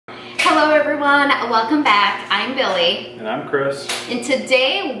Hello everyone, welcome back. I'm Billie. And I'm Chris. And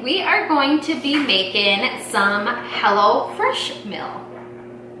today we are going to be making some HelloFresh meal.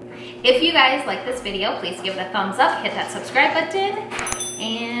 If you guys like this video, please give it a thumbs up, hit that subscribe button,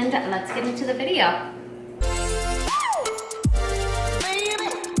 and let's get into the video.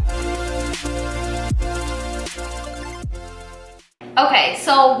 Okay,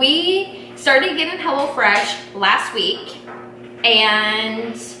 so we started getting HelloFresh last week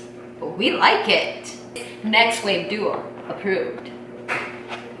and we like it. Next Wave Duo approved.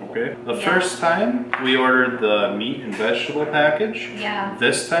 Okay. The first time we ordered the meat and vegetable package. Yeah.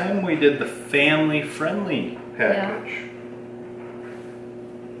 This time we did the family friendly package.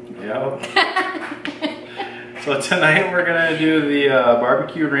 Yeah. So tonight we're gonna do the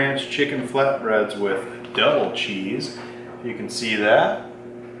barbecue ranch chicken flatbreads with double cheese. You can see that.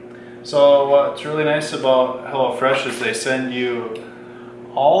 So what's really nice about HelloFresh is they send you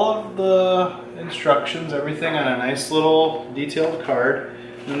all of the instructions, everything on a nice little detailed card.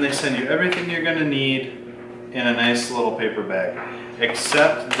 And then they send you everything you're gonna need in a nice little paper bag.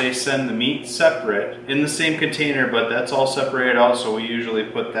 Except they send the meat separate in the same container, but that's all separated out, so we usually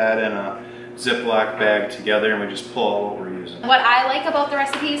put that in a Ziploc bag together and we just pull out what we're using. What I like about the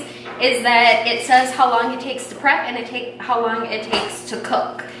recipes is that it says how long it takes to prep and how long it takes to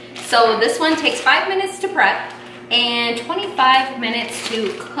cook. So this one takes 5 minutes to prep and 25 minutes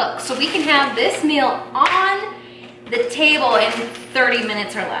to cook. So we can have this meal on the table in 30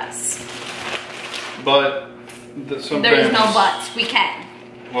 minutes or less. But sometimes... There's no buts, we can.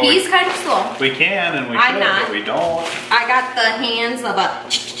 Well, he's kind of slow. We can and we should, but we don't. I got the hands of a...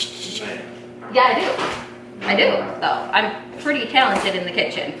 Yeah, I do. I do, though. I'm pretty talented in the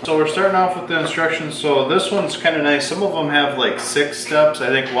kitchen. So we're starting off with the instructions. So this one's kind of nice. Some of them have like 6 steps. I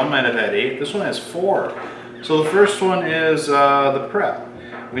think one might have had 8. This one has 4. So the first one is the prep.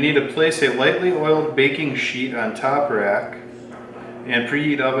 We need to place a lightly oiled baking sheet on top rack and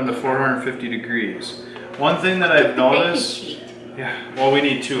preheat oven to 450 degrees. One thing that I've noticed... Yeah, well we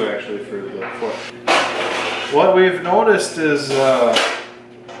need 2 actually for the 4. What we've noticed is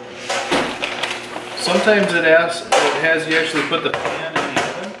sometimes it has you actually put the pan in the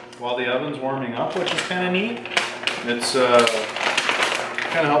oven while the oven's warming up, which is kind of neat. It's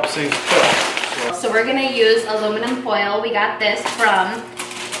kind of helps things cook. So we're gonna use aluminum foil. We got this from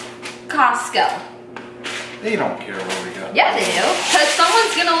Costco. They don't care what we got. Yeah, they do. Because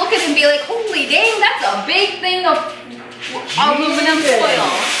someone's gonna look at it and be like, holy dang, that's a big thing of aluminum foil.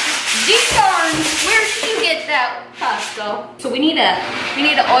 Darn, where did you get that, Costco? So we need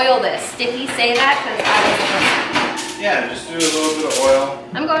to oil this. Did he say that? Because I wasn't. Yeah, just do a little bit of oil.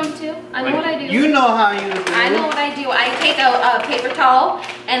 I'm going to. I know what I do. You know how you do. I know what I do. I take a paper towel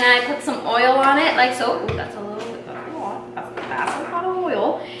and I put some oil on it, like so. Ooh, that's a little bit of oil. That's a lot of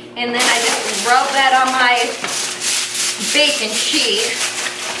oil. And then I just rub that on my bacon sheet.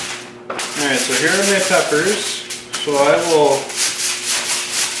 Alright, so here are my peppers. So I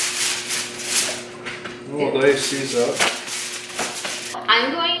will dice these up.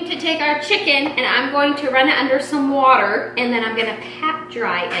 I'm going to take our chicken and I'm going to run it under some water and then I'm going to pat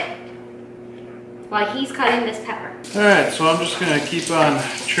dry it while he's cutting this pepper. Alright, so I'm just going to keep on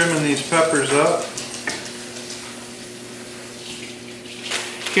trimming these peppers up.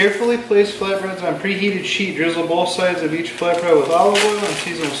 Carefully place flatbreads on preheated sheet. Drizzle both sides of each flatbread with olive oil and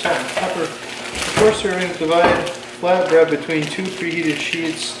season with salt and pepper. Before serving, divide flatbread between 2 preheated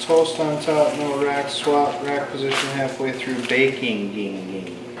sheets. Toast on top, no rack. Swap rack position halfway through baking.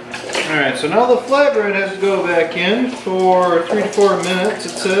 Alright, so now the flatbread has to go back in for 3 to 4 minutes,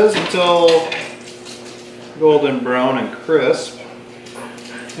 it says, until golden brown and crisp.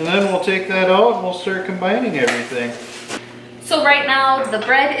 And then we'll take that out and we'll start combining everything. So right now the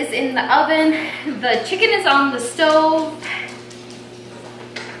bread is in the oven, the chicken is on the stove.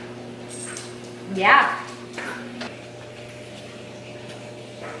 Yeah.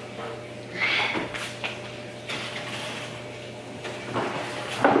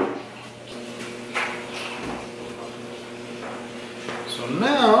 So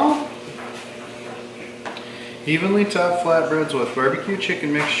now, evenly top flatbreads with barbecue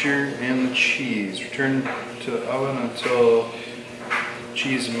chicken mixture and the cheese. Return to the oven until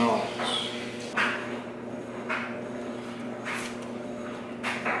cheese melts.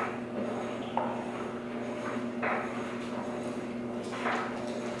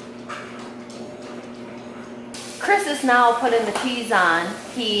 Chris is now putting the cheese on.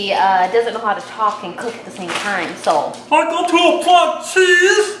 He doesn't know how to talk and cook at the same time, so. I got to apply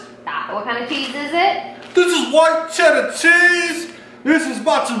cheese. What kind of cheese is it? This is white cheddar cheese. This is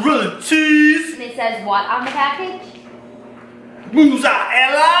mozzarella cheese. And it says what on the package?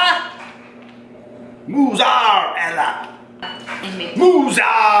 Mozzarella. And maybe.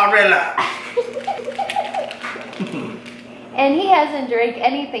 Mozzarella! And he hasn't drank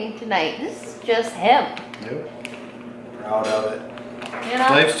anything tonight. This is just him. Yep. Proud of it. You know?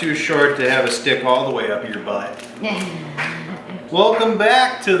 Life's too short to have a stick all the way up your butt. Welcome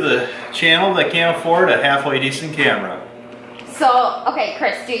back to the channel that can't afford a halfway decent camera. So, okay,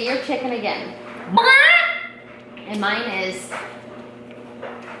 Chris, do your chicken again. And mine is,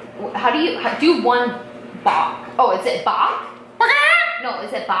 do one bok. Oh, is it bok? No,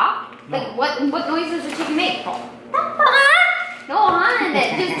 is it bok? No. Like, what noise does the chicken make? No, hon,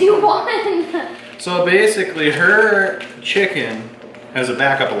 just do one. So basically, her chicken has a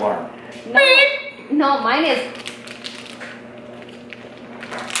backup alarm. No, mine is.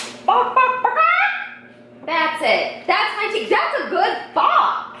 That's it. That's my chicken. That's a good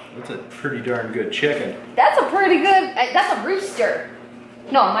bok. That's a pretty darn good chicken. That's a pretty good. That's a rooster.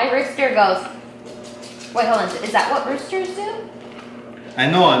 No, my rooster goes. Wait, hold on. Is that what roosters do? I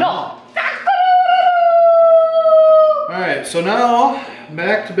know. No. Alright, so now,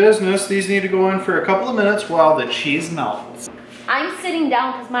 back to business. These need to go in for a couple of minutes while the cheese melts. I'm sitting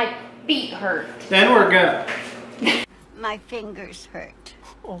down because my feet hurt. Then we're gonna... My fingers hurt.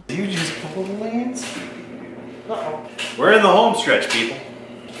 You just pulled the lanes? Uh-oh. We're in the home stretch, people.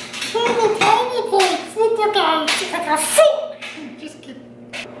 Just kidding.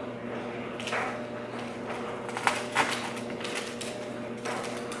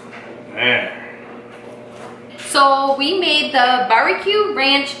 There. So we made the barbecue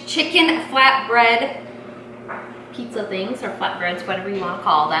ranch chicken flatbread pizza things, or flatbreads, whatever you want to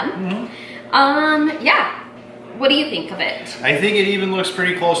call them. Yeah. What do you think of it? I think it even looks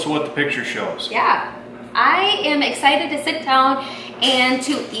pretty close to what the picture shows. Yeah. I am excited to sit down and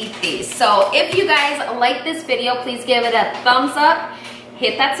to eat these. So if you guys like this video, please give it a thumbs up,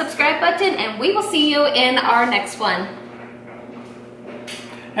 hit that subscribe button, and we will see you in our next one.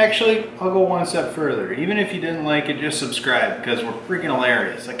 Actually, I'll go one step further. Even if you didn't like it, just subscribe, because we're freaking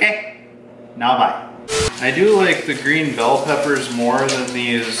hilarious, okay? Now bye. I do like the green bell peppers more than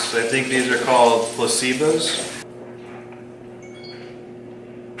these. I think these are called placebos.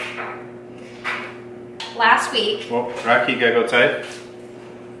 Last week, Well, Rocky, gotta go tight.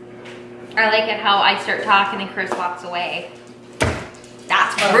 I like it how I start talking and Chris walks away.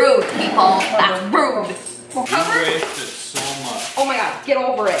 That's rude, people. That's rude. You wasted so much. Oh my God, get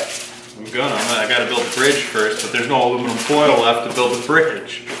over it. I gotta build a bridge first, but there's no aluminum foil left to build a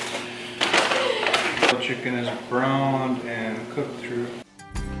bridge. The chicken is browned and cooked through.